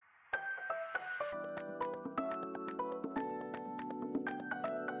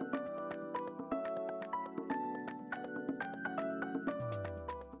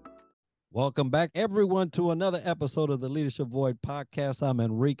Welcome back, everyone, to another episode of the Leadership Void podcast. I'm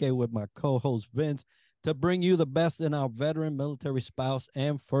Enrique with my co host Vince to bring you the best in our veteran, military spouse,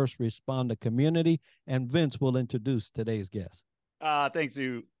 and first responder community. And Vince will introduce today's guest. Thanks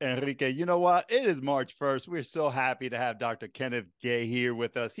you, Enrique. You know what? It is March 1st. We're so happy to have Dr. Kenneth Gay here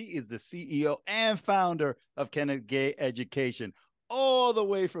with us. He is the CEO and founder of Kenneth Gay Education, all the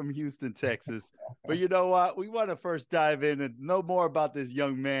way from Houston, Texas. But you know what? We want to first dive in and know more about this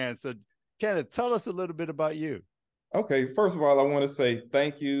young man. So, Kenneth, tell us a little bit about you. Okay, first of all, I want to say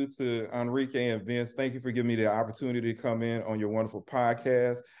thank you to Enrique and Vince. Thank you for giving me the opportunity to come in on your wonderful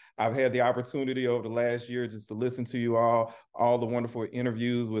podcast. I've had the opportunity over the last year just to listen to you all the wonderful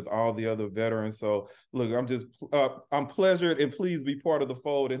interviews with all the other veterans. So, look, I'm pleasured and pleased to be part of the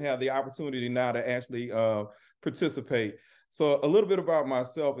fold and have the opportunity now to actually participate. So, a little bit about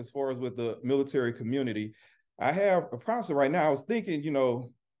myself as far as with the military community. I have approximately right now, I was thinking,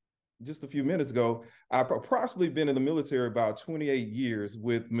 just a few minutes ago, I've approximately been in the military about 28 years,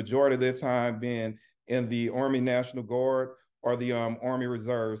 with majority of that time being in the Army National Guard or the Army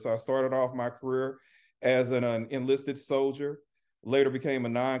Reserve. So I started off my career as an enlisted soldier, later became a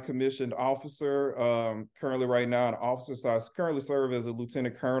non-commissioned officer, currently right now an officer. So I currently serve as a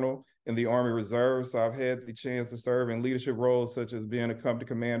lieutenant colonel in the Army Reserve. So I've had the chance to serve in leadership roles such as being a company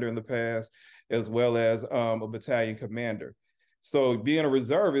commander in the past, as well as a battalion commander. So being a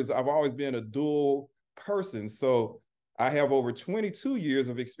reservist, I've always been a dual person. So I have over 22 years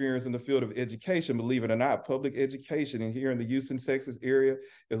of experience in the field of education, believe it or not, public education, and here in the Houston, Texas area,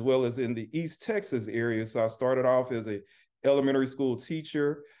 as well as in the East Texas area. So I started off as a elementary school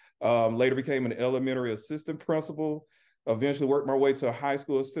teacher, later became an elementary assistant principal, eventually worked my way to a high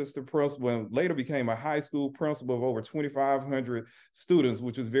school assistant principal, and later became a high school principal of over 2,500 students,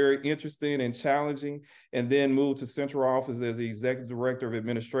 which was very interesting and challenging. And then moved to central office as the executive director of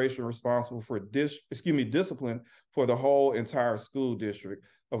administration, responsible for discipline for the whole entire school district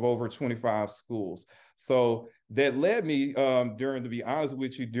of over 25 schools. So that led me, to be honest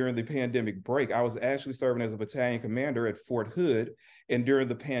with you, during the pandemic break, I was actually serving as a battalion commander at Fort Hood. And during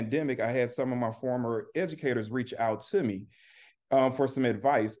the pandemic, I had some of my former educators reach out to me for some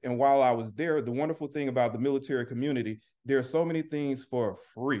advice. And while I was there, the wonderful thing about the military community, there are so many things for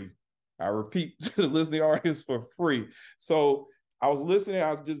free. I repeat to the listening audience, for free. So I was listening,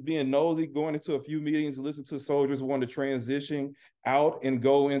 I was just being nosy, going into a few meetings, listen to soldiers who want to transition out and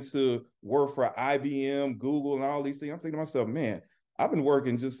go into work for IBM, Google, and all these things. I'm thinking to myself, man, I've been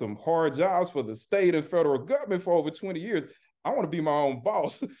working just some hard jobs for the state and federal government for over 20 years. I want to be my own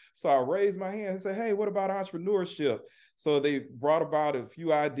boss. So I raised my hand and said, hey, what about entrepreneurship? So they brought about a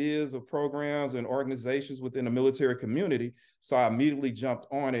few ideas of programs and organizations within the military community. So I immediately jumped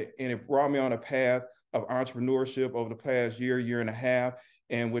on it, and it brought me on a path of entrepreneurship over the past year and a half,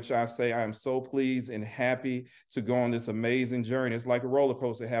 in which I say I am so pleased and happy to go on this amazing journey. It's like a roller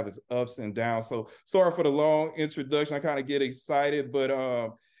coaster, have its ups and downs. So sorry for the long introduction. I kind of get excited,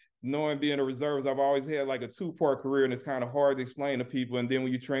 but knowing being a reservist, I've always had like a two-part career, and it's kind of hard to explain to people. And then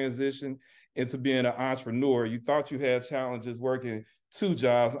when you transition into being an entrepreneur, you thought you had challenges working two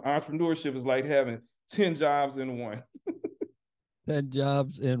jobs. Entrepreneurship is like having 10 jobs in one. 10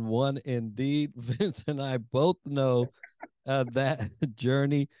 jobs in one, indeed. Vince and I both know that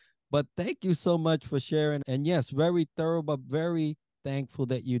journey. But thank you so much for sharing. And yes, very thorough, but very thankful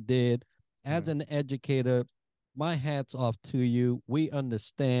that you did. As an educator, my hat's off to you. We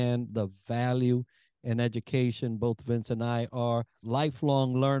understand the value in education. Both Vince and I are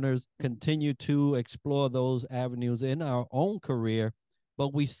lifelong learners, continue to explore those avenues in our own career,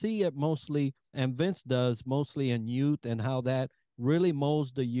 but we see it mostly, and Vince does, mostly in youth, and how that really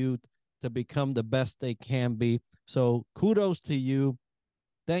molds the youth to become the best they can be. So kudos to you.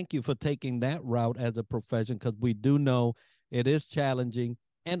 Thank you for taking that route as a profession, because we do know it is challenging.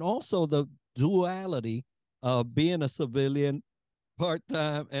 And also the duality of being a civilian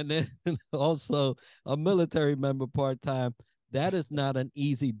part-time and then also a military member part-time. That is not an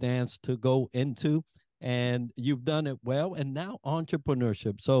easy dance to go into, and you've done it well. And now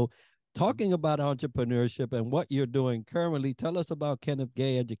entrepreneurship. So talking about entrepreneurship and what you're doing currently, tell us about Kenneth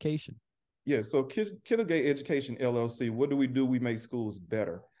Gay Education. Yeah, so Kenneth Gay Education LLC, what do? We make schools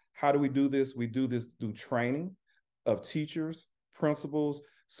better. How do we do this? We do this through training of teachers, principals,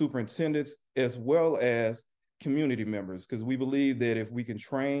 superintendents, as well as community members, because we believe that if we can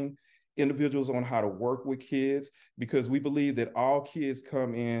train individuals on how to work with kids, because we believe that all kids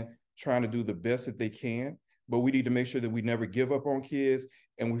come in trying to do the best that they can, but we need to make sure that we never give up on kids,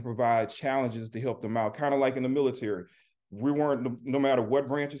 and we provide challenges to help them out, kind of like in the military. We weren't, no matter what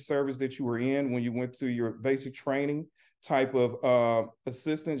branch of service that you were in when you went through your basic training, type of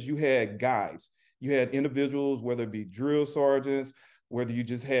assistants, you had guides. You had individuals, whether it be drill sergeants, whether you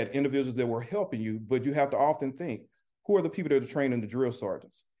just had individuals that were helping you, but you have to often think, who are the people that are training the drill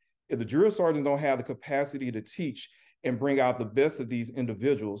sergeants? If the drill sergeants don't have the capacity to teach and bring out the best of these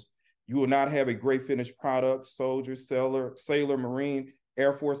individuals, you will not have a great finished product, soldier, sailor, Marine,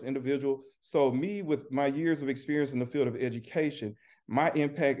 Air Force individual. So me, with my years of experience in the field of education, my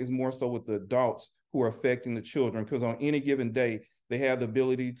impact is more so with the adults who are affecting the children, because on any given day, they have the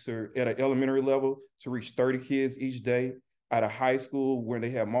ability to, at an elementary level, to reach 30 kids each day. At a high school where they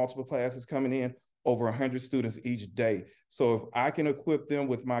have multiple classes coming in, over 100 students each day. So if I can equip them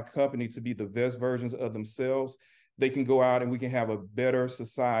with my company to be the best versions of themselves, they can go out and we can have a better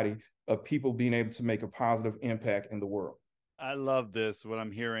society of people being able to make a positive impact in the world. I love this, what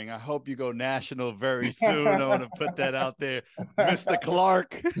I'm hearing. I hope you go national very soon. I want to put that out there. Mr.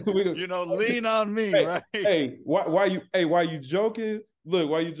 Clark, lean on me, hey, right? Hey, why you joking?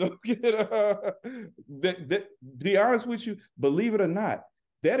 Look, why you joking? To be honest with you, believe it or not,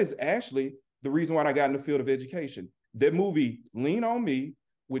 that is actually the reason why I got in the field of education. That movie, Lean on Me,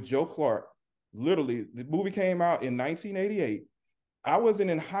 with Joe Clark, literally, the movie came out in 1988. I wasn't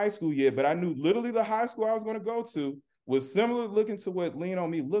in high school yet, but I knew literally the high school I was going to go to was similar looking to what Lean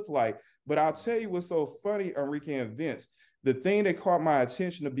on Me looked like. But I'll tell you what's so funny, Enrique and Vince, the thing that caught my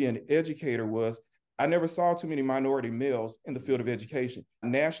attention to be an educator was I never saw too many minority males in the field of education.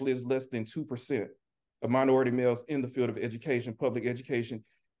 Nationally, it's less than 2% of minority males in the field of education, public education,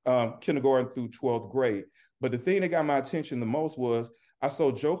 kindergarten through 12th grade. But the thing that got my attention the most was I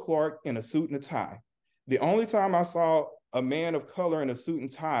saw Joe Clark in a suit and a tie. The only time I saw a man of color in a suit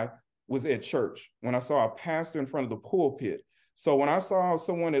and tie was at church, when I saw a pastor in front of the pulpit. So when I saw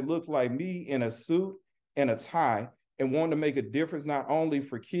someone that looked like me in a suit and a tie and wanted to make a difference, not only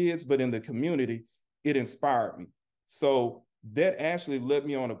for kids, but in the community, it inspired me. So that actually led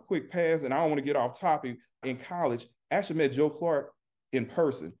me on a quick path, and I don't want to get off topic. In college, I actually met Joe Clark in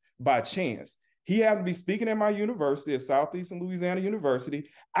person by chance. He happened to be speaking at my university, at Southeastern Louisiana University.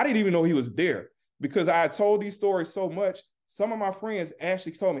 I didn't even know he was there because I had told these stories so much. Some of my friends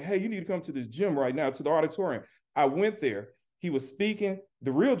actually told me, hey, you need to come to this gym right now, to the auditorium. I went there. He was speaking.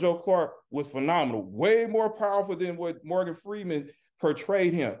 The real Joe Clark was phenomenal, way more powerful than what Morgan Freeman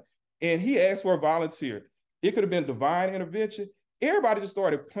portrayed him. And he asked for a volunteer. It could have been divine intervention. Everybody just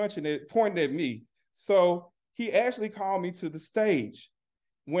started pointing at me. So he actually called me to the stage.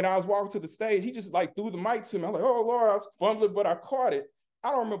 When I was walking to the stage, he just like threw the mic to me. I'm like, oh, Lord, I was fumbling, but I caught it.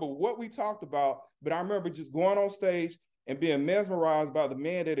 I don't remember what we talked about, but I remember just going on stage and being mesmerized by the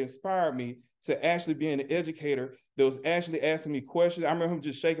man that inspired me to actually be an educator that was actually asking me questions. I remember him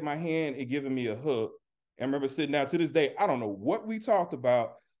just shaking my hand and giving me a hug. I remember sitting down. To this day, I don't know what we talked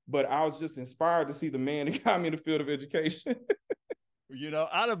about, but I was just inspired to see the man that got me in the field of education.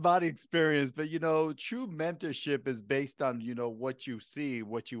 Out of body experience, but true mentorship is based on what you see,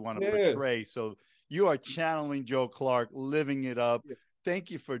 what you want to portray. So you are channeling Joe Clark, living it up. Yes.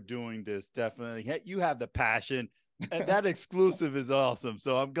 Thank you for doing this. Definitely, you have the passion, and that exclusive is awesome.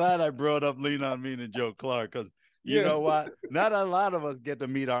 So I'm glad I brought up Lean on Me and Joe Clark, because you know what, not a lot of us get to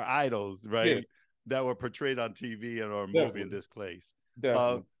meet our idols, right? That were portrayed on TV or a movie in this place.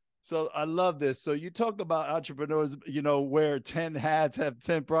 Definitely. So I love this. So you talk about entrepreneurs, wear 10 hats, have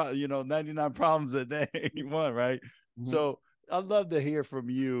 99 problems a day, one, right? Mm-hmm. So I'd love to hear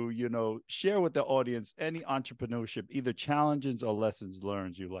from you, share with the audience any entrepreneurship, either challenges or lessons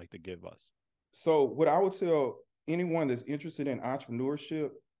learned you'd like to give us. So what I would tell anyone that's interested in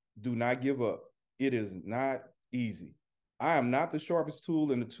entrepreneurship, do not give up. It is not easy. I am not the sharpest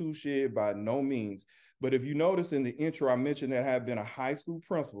tool in the tool shed by no means. But if you notice in the intro, I mentioned that I have been a high school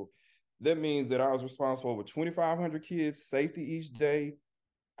principal. That means that I was responsible for over 2,500 kids, safety each day.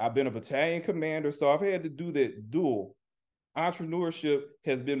 I've been a battalion commander, so I've had to do that dual. Entrepreneurship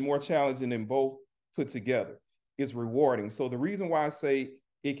has been more challenging than both put together. It's rewarding. So the reason why I say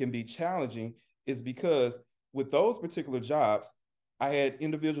it can be challenging is because with those particular jobs, I had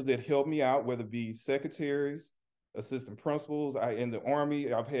individuals that helped me out, whether it be secretaries, assistant principals. In the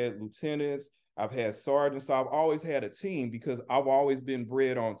Army, I've had lieutenants, I've had sergeants. So I've always had a team because I've always been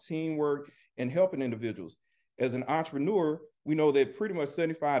bred on teamwork and helping individuals. As an entrepreneur, we know that pretty much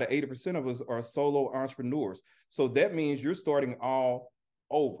 75 to 80% of us are solo entrepreneurs. So that means you're starting all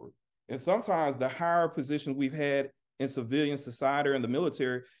over. And sometimes the higher positions we've had in civilian society or in the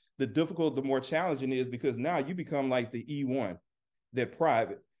military, the more challenging it is, because now you become like the E1, that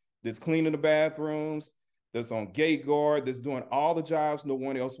private, that's cleaning the bathrooms, that's on gate guard, that's doing all the jobs no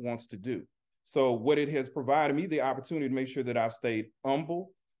one else wants to do. So what it has provided me the opportunity to make sure that I've stayed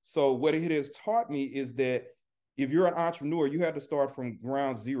humble. So what it has taught me is that If you're an entrepreneur, you have to start from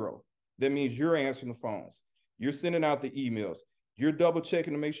ground zero. That means you're answering the phones, you're sending out the emails, you're double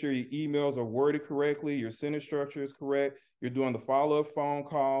checking to make sure your emails are worded correctly, your sentence structure is correct, you're doing the follow-up phone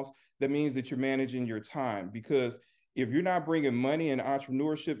calls. That means that you're managing your time, because if you're not bringing money in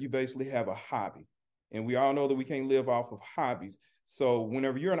entrepreneurship, you basically have a hobby. And we all know that we can't live off of hobbies. So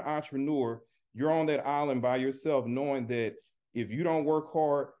whenever you're an entrepreneur, you're on that island by yourself, knowing that if you don't work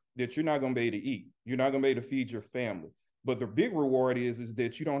hard, that you're not going to be able to eat. You're not going to be able to feed your family. But the big reward is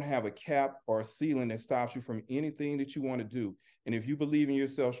that you don't have a cap or a ceiling that stops you from anything that you want to do. And if you believe in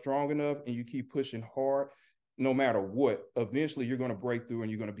yourself strong enough and you keep pushing hard, no matter what, eventually you're going to break through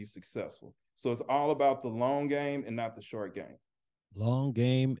and you're going to be successful. So it's all about the long game and not the short game. Long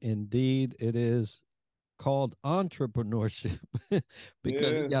game, indeed. It is called entrepreneurship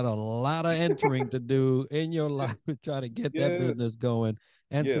because you Yes. got a lot of entering to do in your life to try to get that Yes. business going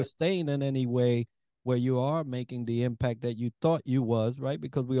and Yes. sustain in any way where you are making the impact that you thought you was, right?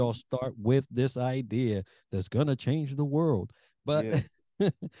 Because we all start with this idea that's going to change the world. But Yes.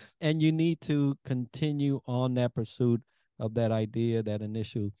 and you need to continue on that pursuit of that idea, that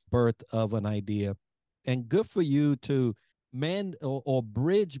initial birth of an idea. And good for you to mend or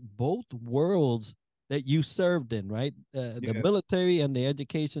bridge both worlds that you served in, right? The Yes. military and the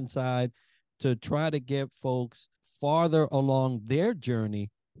education side, to try to get folks farther along their journey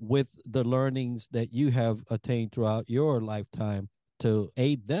with the learnings that you have attained throughout your lifetime to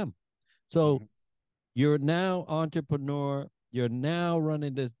aid them. So Mhm. you're now entrepreneur, you're now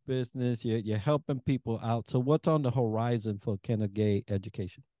running this business, you're helping people out. So what's on the horizon for Kenneth Gay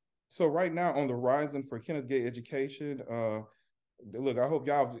Education? So right now on the horizon for Kenneth Gay Education, look, I hope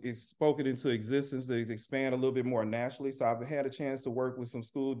y'all is spoken into existence to expand a little bit more nationally. So I've had a chance to work with some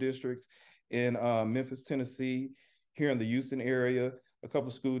school districts in Memphis, Tennessee, here in the Houston area, a couple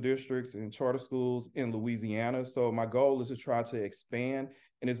of school districts and charter schools in Louisiana. So my goal is to try to expand,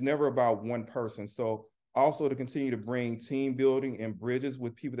 and it's never about one person. So also to continue to bring team building and bridges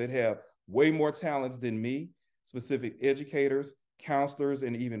with people that have way more talents than me, specific educators, counselors,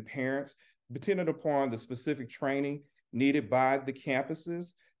 and even parents, depending upon the specific training needed by the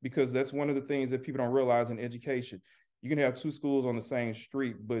campuses, because that's one of the things that people don't realize in education. You can have two schools on the same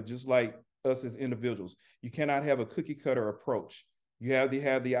street, but just like us as individuals, you cannot have a cookie cutter approach. You have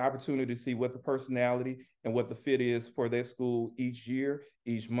the opportunity to see what the personality and what the fit is for that school each year,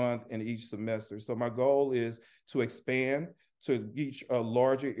 each month, and each semester. So my goal is to expand to reach a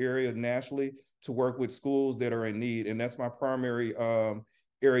larger area nationally, to work with schools that are in need. And that's my primary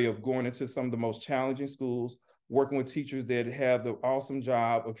area of going into some of the most challenging schools, working with teachers that have the awesome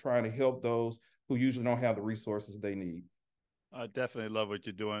job of trying to help those who usually don't have the resources they need. I definitely love what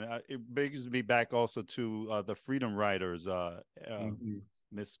you're doing. It brings me back also to the Freedom Riders. Mm-hmm.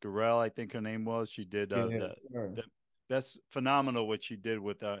 Miss Garrell, I think her name was. She did Yes, that's phenomenal what she did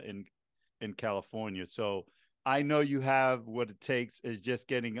with in California. So I know you have what it takes is just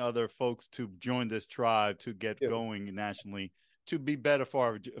getting other folks to join this tribe to get yeah. going nationally to be better for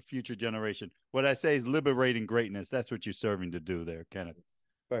our future generation. What I say is liberating greatness. That's what you're serving to do there, Kenneth.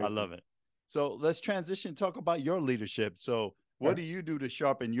 I Thank you. love it. So let's transition, talk about your leadership. So what Okay. do you do to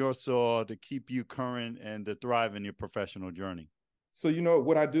sharpen your saw to keep you current and to thrive in your professional journey? So you know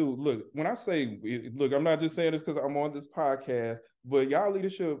what I do? Look, when I say look, I'm not just saying this because I'm on this podcast, but y'all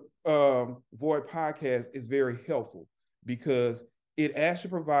leadership void podcast is very helpful because it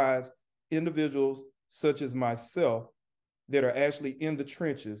actually provides individuals such as myself that are actually in the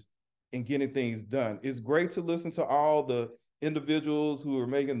trenches and getting things done. It's great to listen to all the individuals who are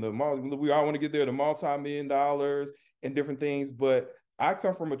making we all want to get there, the multi-million dollars and different things, but I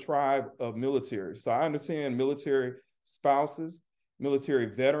come from a tribe of military. So I understand military spouses, military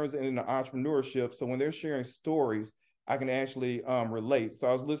veterans, and in the entrepreneurship. So when they're sharing stories, I can actually relate. So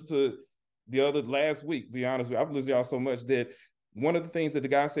I was listening to the other last week, be honest with you, I've listened to y'all so much that one of the things that the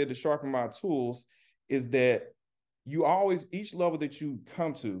guy said to sharpen my tools is that you always, each level that you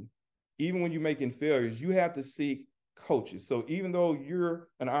come to, even when you're making failures, you have to seek coaches. So even though you're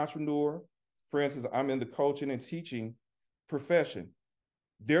an entrepreneur, for instance, I'm in the coaching and teaching profession,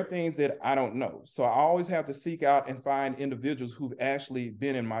 there are things that I don't know. So I always have to seek out and find individuals who've actually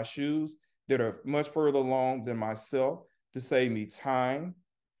been in my shoes that are much further along than myself to save me time,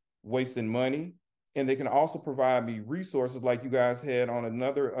 wasting money. And they can also provide me resources like you guys had on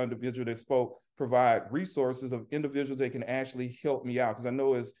another individual that spoke, provide resources of individuals that can actually help me out. Because I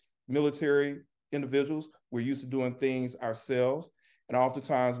know as military individuals, we're used to doing things ourselves. And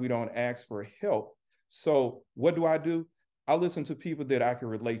oftentimes we don't ask for help. So what do? I listen to people that I can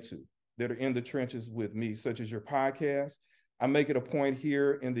relate to, that are in the trenches with me, such as your podcast. I make it a point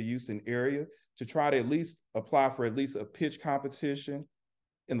here in the Houston area to try to at least apply for at least a pitch competition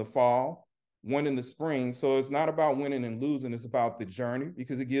in the fall, one in the spring. So it's not about winning and losing, it's about the journey,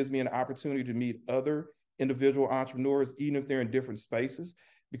 because it gives me an opportunity to meet other individual entrepreneurs, even if they're in different spaces,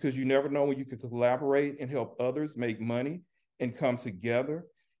 because you never know when you can collaborate and help others make money and come together.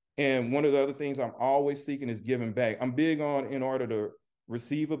 And one of the other things I'm always seeking is giving back. I'm big on, in order to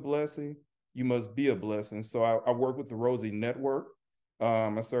receive a blessing, you must be a blessing. So I work with the Rosie Network.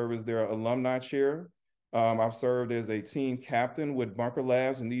 I serve as their alumni chair. I've served as a team captain with Bunker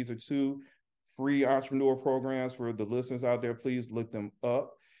Labs, and these are two free entrepreneur programs for the listeners out there. Please look them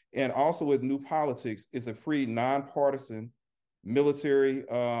up. And also with New Politics, it's a free nonpartisan military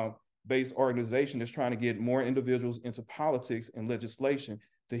based organization that's trying to get more individuals into politics and legislation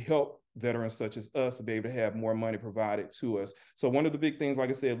to help veterans such as us to be able to have more money provided to us. So one of the big things, like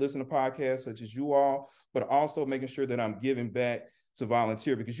I said, listen to podcasts such as you all, but also making sure that I'm giving back to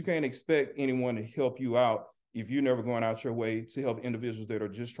volunteer, because you can't expect anyone to help you out if you're never going out your way to help individuals that are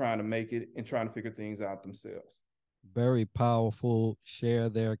just trying to make it and trying to figure things out themselves. Very powerful share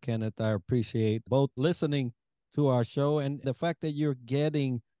there, Kenneth. I appreciate both listening to our show and the fact that you're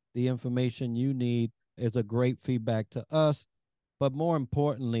getting the information you need is a great feedback to us. But more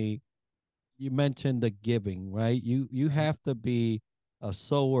importantly, you mentioned the giving, right? You have to be a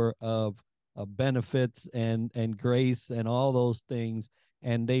sower of benefits and grace and all those things,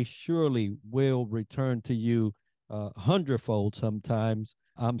 and they surely will return to you hundredfold sometimes.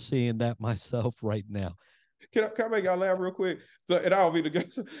 I'm seeing that myself right now. Can I make y'all laugh real quick? So, and I'll be the guy.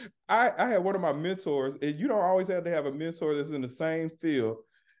 I had one of my mentors, and you don't always have to have a mentor that's in the same field.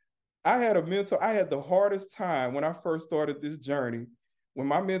 I had a mentor. I had the hardest time when I first started this journey, when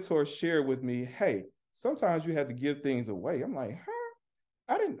my mentor shared with me, hey, sometimes you have to give things away. I'm like, huh?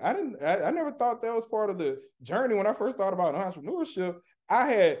 I never thought that was part of the journey when I first thought about entrepreneurship. I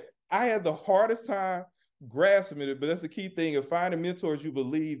had the hardest time grasping it, but that's the key thing of finding mentors you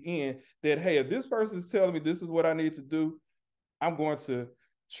believe in, that, hey, if this person is telling me this is what I need to do, I'm going to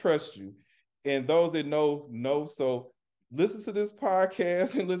trust you. And those that know. So listen to this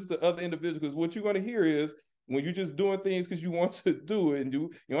podcast and listen to other individuals, because what you're going to hear is, when you're just doing things because you want to do it, and you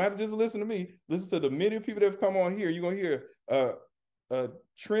don't have to just listen to me, listen to the many people that have come on here, you're going to hear a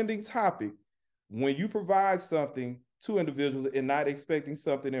trending topic. When you provide something to individuals and not expecting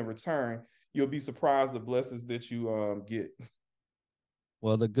something in return, you'll be surprised the blessings that you get.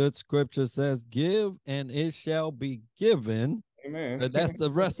 Well, the good scripture says, give and it shall be given. Amen. That's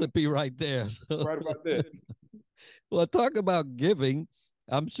the recipe right there. So, Right about that. well, talk about giving.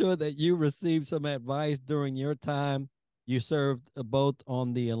 I'm sure that you received some advice during your time. You served both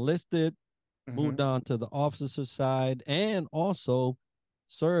on the enlisted, moved on to the officer side, and also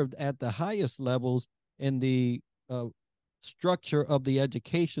served at the highest levels in the structure of the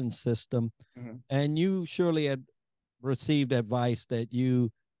education system. And you surely had received advice that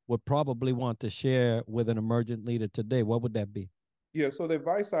you would probably want to share with an emergent leader today. What would that be? Yeah, so the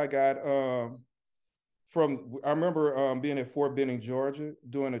advice I got I remember being at Fort Benning, Georgia,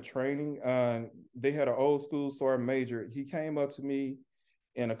 doing a training. They had an old school sergeant major. He came up to me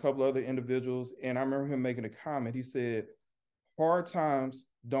and a couple other individuals, and I remember him making a comment. He said, hard times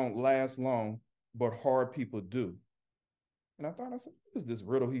don't last long, but hard people do. And I thought, I said, what is this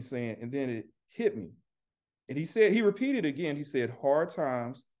riddle he's saying? And then it hit me. And he repeated again. He said, hard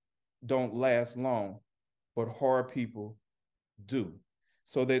times don't last long, but hard people do.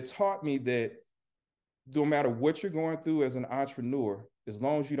 So that taught me that no matter what you're going through as an entrepreneur, as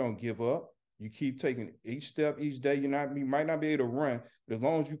long as you don't give up, you keep taking each step each day. You might not be able to run, but as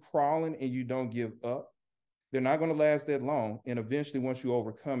long as you're crawling and you don't give up, they're not going to last that long. And eventually, once you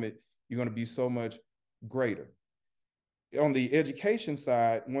overcome it, you're going to be so much greater. On the education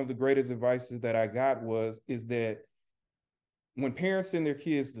side, one of the greatest advices that I got is that when parents send their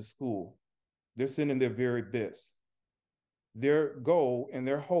kids to school, they're sending their very best. Their goal and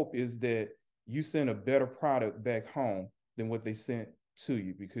their hope is that you send a better product back home than what they sent to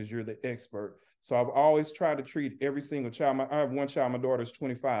you, because you're the expert. So I've always tried to treat every single child. I have one child, my daughter's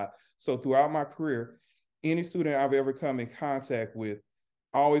 25. So throughout my career, any student I've ever come in contact with,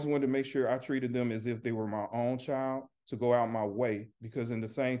 I always wanted to make sure I treated them as if they were my own child, to go out my way, because in the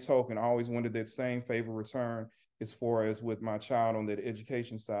same token, I always wanted that same favor return as far as with my child on that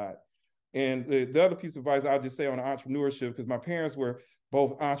education side. And the other piece of advice I'll just say on entrepreneurship, because my parents were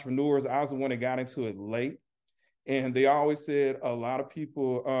both entrepreneurs. I was the one that got into it late. And they always said a lot of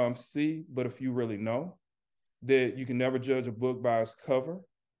people see, but a few really know, that you can never judge a book by its cover.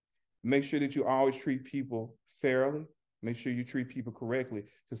 Make sure that you always treat people fairly. Make sure you treat people correctly,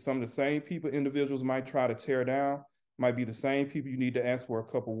 because some of the same people individuals might try to tear down, might be the same people you need to ask for a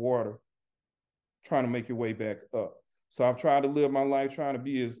cup of water trying to make your way back up. So I've tried to live my life trying to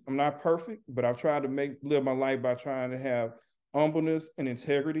be I'm not perfect, but I've tried to live my life by trying to have humbleness and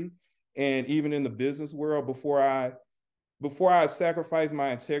integrity. And even in the business world, before I sacrifice my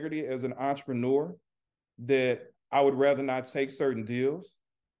integrity as an entrepreneur, that I would rather not take certain deals,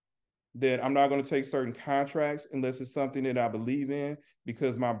 that I'm not going to take certain contracts unless it's something that I believe in,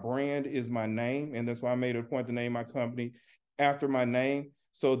 because my brand is my name. And that's why I made it a point to name my company after my name,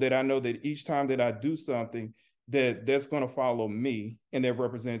 so that I know that each time that I do something, that's going to follow me, and that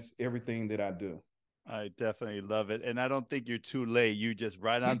represents everything that I do. I definitely love it. And I don't think you're too late. You just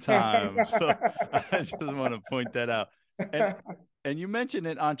right on time. So I just want to point that out. And you mentioned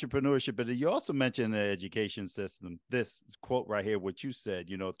in entrepreneurship, but you also mentioned the education system. This quote right here, what you said,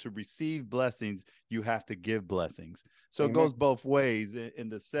 to receive blessings, you have to give blessings. So Amen. it goes both ways in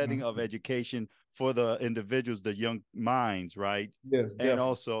the setting of education for the individuals, the young minds, right? Yes, and definitely.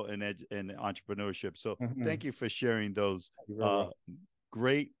 also in entrepreneurship. So thank you for sharing those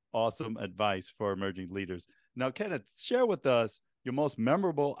great, awesome advice for emerging leaders. Now, Kenneth, share with us your most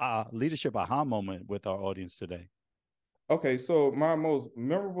memorable leadership aha moment with our audience today. Okay, so my most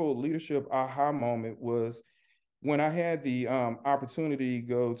memorable leadership aha moment was when I had the opportunity to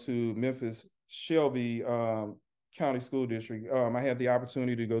go to Memphis Shelby County School District. I had the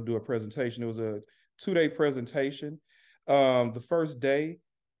opportunity to go do a presentation. It was a 2-day presentation. The first day,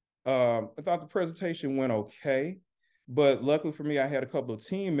 I thought the presentation went okay, but luckily for me, I had a couple of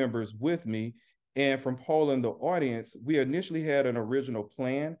team members with me. And from polling the audience, we initially had an original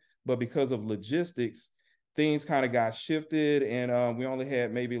plan, but because of logistics, things kind of got shifted, and we only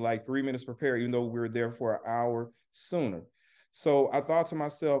had maybe like 3 minutes prepared, even though we were there for an hour sooner. So I thought to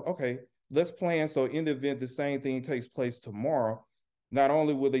myself, okay, let's plan. So in the event the same thing takes place tomorrow, not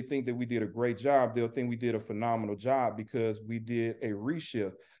only will they think that we did a great job, they'll think we did a phenomenal job because we did a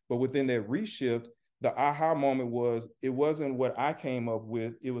reshift. But within that reshift, the aha moment was, it wasn't what I came up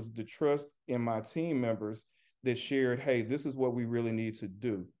with. It was the trust in my team members that shared, hey, this is what we really need to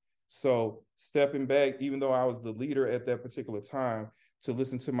do. So stepping back, even though I was the leader at that particular time, to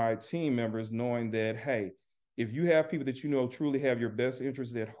listen to my team members, knowing that, hey, if you have people that truly have your best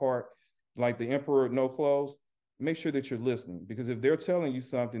interests at heart, like the emperor, no clothes, make sure that you're listening, because if they're telling you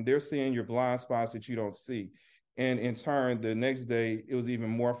something, they're seeing your blind spots that you don't see. And in turn, the next day, it was even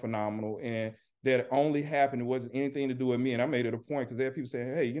more phenomenal. And that only happened, it wasn't anything to do with me. And I made it a point, because they had people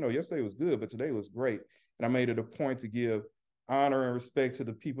saying, hey, yesterday was good, but today was great. And I made it a point to give honor and respect to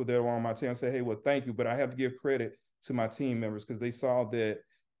the people that were on my team. I say, hey, well, thank you, but I have to give credit to my team members, because they saw that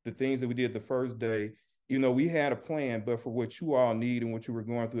the things that we did the first day, we had a plan, but for what you all need and what you were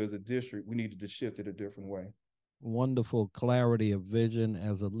going through as a district, we needed to shift it a different way. Wonderful clarity of vision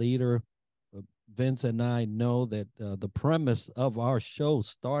as a leader. Vince and I know that the premise of our show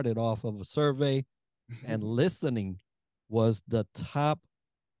started off of a survey, and listening was the top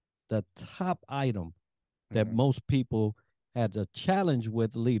item that most people had a challenge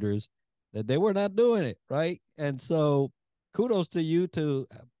with leaders, that they were not doing it right. And so kudos to you to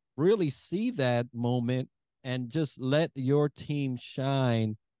really see that moment and just let your team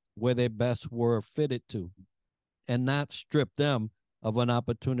shine where they best were fitted to, and not strip them of an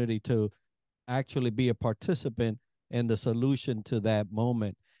opportunity to actually be a participant in the solution to that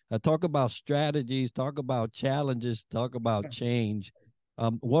moment. Talk about strategies, talk about challenges, talk about change.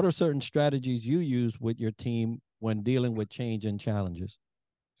 What are certain strategies you use with your team when dealing with change and challenges?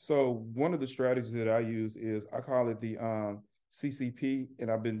 So one of the strategies that I use is, I call it the CCP,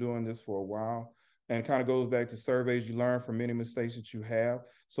 and I've been doing this for a while. And it kind of goes back to surveys. You learn from many mistakes that you have.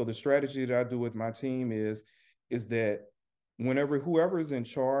 So the strategy that I do with my team is that whenever whoever is in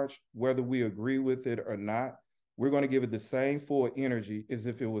charge, whether we agree with it or not, we're going to give it the same full energy as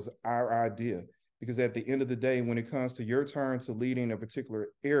if it was our idea. Because at the end of the day, when it comes to your turn to leading a particular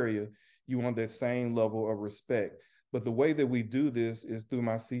area, you want that same level of respect. But the way that we do this is through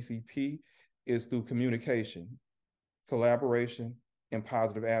my CCP, is through communication, collaboration, and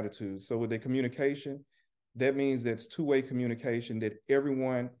positive attitudes. So with the communication, that means that's two-way communication, that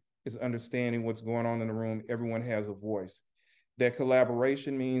everyone is understanding what's going on in the room. Everyone has a voice. That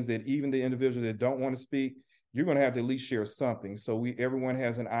collaboration means that even the individuals that don't want to speak, you're going to have to at least share something. So everyone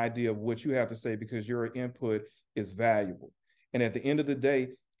has an idea of what you have to say, because your input is valuable. And at the end of the day,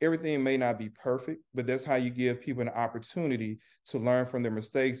 everything may not be perfect, but that's how you give people an opportunity to learn from their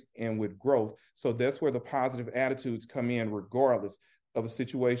mistakes and with growth. So that's where the positive attitudes come in, regardless of a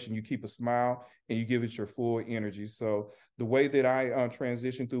situation. You keep a smile and you give it your full energy. So the way that I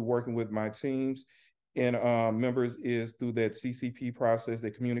transition through working with my teams and members is through that CCP process,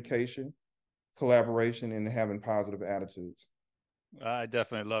 that communication, collaboration, and having positive attitudes. I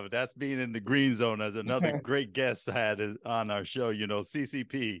definitely love it. That's being in the green zone, as another great guest had on our show.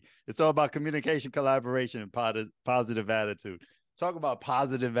 CCP. It's all about communication, collaboration, and positive attitude. Talk about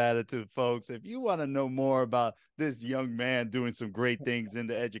positive attitude, folks. If you want to know more about this young man doing some great things in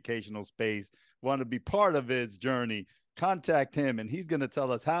the educational space, want to be part of his journey, contact him, and he's going to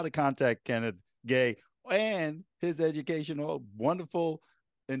tell us how to contact Kenneth Gay and his educational wonderful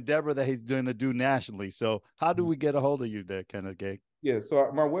endeavor that he's going to do nationally. So how do we get a hold of you there, Kenneth Gay? Yeah,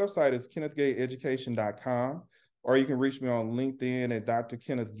 so my website is kennethgayeducation.com, or you can reach me on LinkedIn at Dr.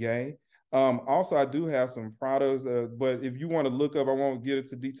 Kenneth Gay. Also, I do have some products, but if you want to look up, I won't get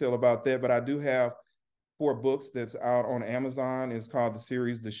into detail about that, but I do have 4 books that's out on Amazon. It's called the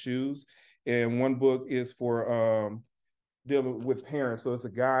series The Shoes, and one book is for dealing with parents. So it's a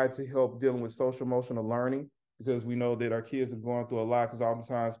guide to help dealing with social emotional learning, because we know that our kids are going through a lot, because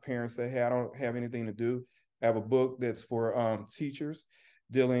oftentimes parents say, hey, I don't have anything to do. I have a book that's for teachers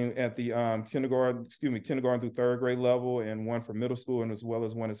dealing at the kindergarten through 3rd grade level, and one for middle school, and as well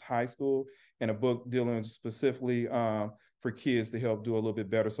as one is high school, and a book dealing specifically for kids to help do a little bit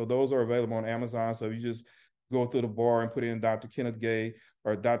better. So those are available on Amazon. So if you just go through the bar and put in Dr. Kenneth Gay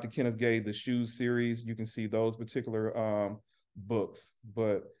or Dr. Kenneth Gay, the Shoes series, you can see those particular books.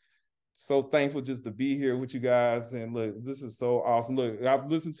 But so thankful just to be here with you guys. And look, this is so awesome. Look, I've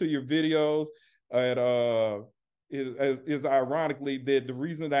listened to your videos, and is ironically that the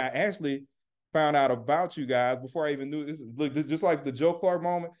reason that I actually found out about you guys before I even knew this. Look, just like the Joe Clark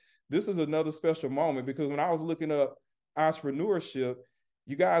moment, this is another special moment, because when I was looking up entrepreneurship,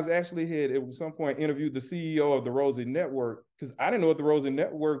 you guys actually had at some point interviewed the CEO of the Rosie Network, because I didn't know what the Rosie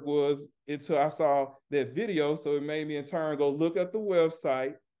Network was until I saw that video. So it made me in turn go look at the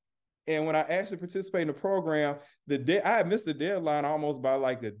website. And when I actually participated in the program, I had missed the deadline almost by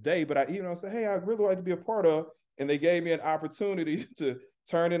like a day, but I said, hey, I'd really like to be a part of. And they gave me an opportunity to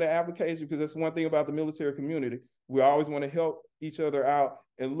turn in an application, because that's one thing about the military community. We always want to help each other out.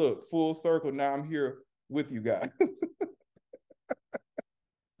 And look, full circle, now I'm here with you guys.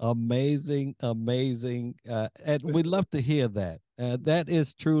 Amazing, amazing. And we'd love to hear that. That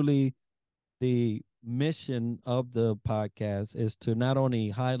is truly the mission of the podcast, is to not only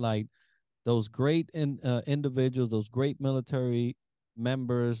highlight those great individuals, those great military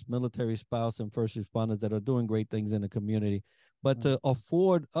members, military spouse, and first responders that are doing great things in the community, but to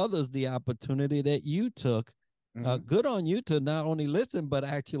afford others the opportunity that you took. Good on you to not only listen, but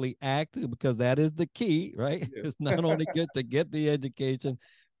actually act, because that is the key, right? Yeah. It's not only good to get the education,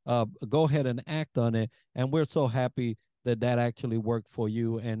 go ahead and act on it. And we're so happy that actually worked for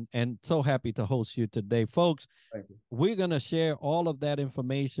you, and so happy to host you today. Folks, we're going to share all of that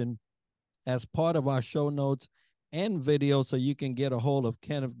information as part of our show notes and video, so you can get a hold of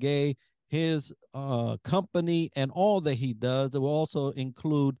Kenneth Gay, his company, and all that he does. It will also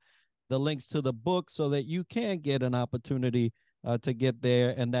include the links to the book, so that you can get an opportunity to get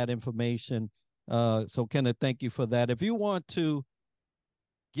there and that information. So Kenneth, thank you for that. If you want to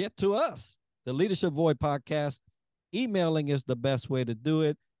get to us, the Leadership Void podcast, emailing is the best way to do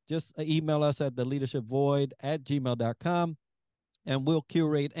it. Just email us at theleadershipvoid@gmail.com, and we'll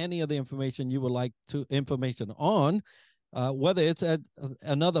curate any of the information you would like information on, whether it's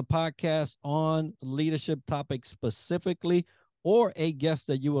another podcast on leadership topics specifically, or a guest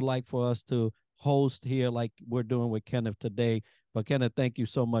that you would like for us to host here, like we're doing with Kenneth today. But Kenneth, thank you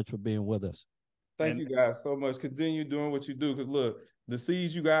so much for being with us. Thank you guys so much. Continue doing what you do, because look, the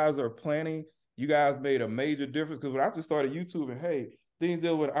seeds you guys are planting, you guys made a major difference. Because when I just started YouTube and hey, things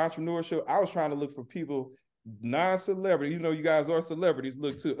dealing with entrepreneurship, I was trying to look for people, non-celebrity. You guys are celebrities.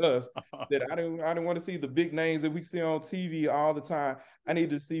 Look to us that I didn't want to see the big names that we see on TV all the time. I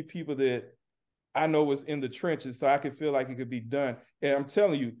need to see people that I know was in the trenches, so I could feel like it could be done. And I'm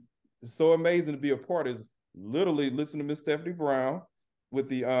telling you, it's so amazing to be a part of. Is literally listen to Miss Stephanie Brown with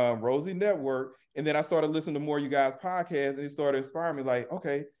the Rosie Network, and then I started listening to more of you guys' podcasts, and it started inspiring me. Like,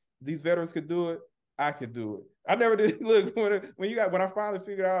 okay, these veterans could do it, I could do it. I never did. Look, when I finally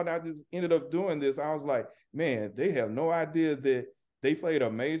figured out, and I just ended up doing this, I was like, man, they have no idea that they played a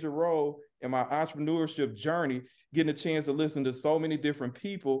major role in my entrepreneurship journey, getting a chance to listen to so many different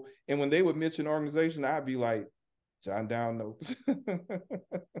people. And when they would mention organization, I'd be like, jot down notes.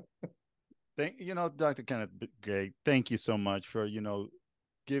 Dr. Kenneth Gay, thank you so much for,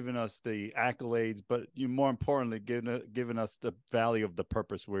 giving us the accolades, but more importantly, giving us the value of the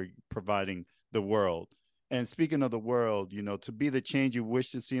purpose we're providing the world. And speaking of the world, to be the change you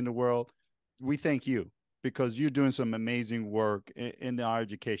wish to see in the world, we thank you, because you're doing some amazing work in our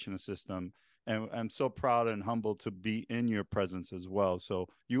educational system. And I'm so proud and humbled to be in your presence as well. So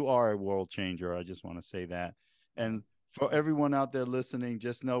you are a world changer. I just want to say that. And for everyone out there listening,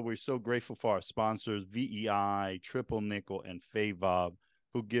 just know we're so grateful for our sponsors, VEI, Triple Nickel, and FAVOB,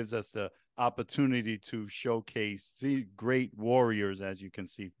 who gives us the opportunity to showcase the great warriors, as you can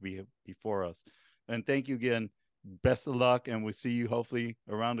see before us. And thank you again. Best of luck, and we'll see you hopefully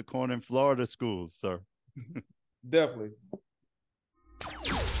around the corner in Florida schools, sir. Definitely.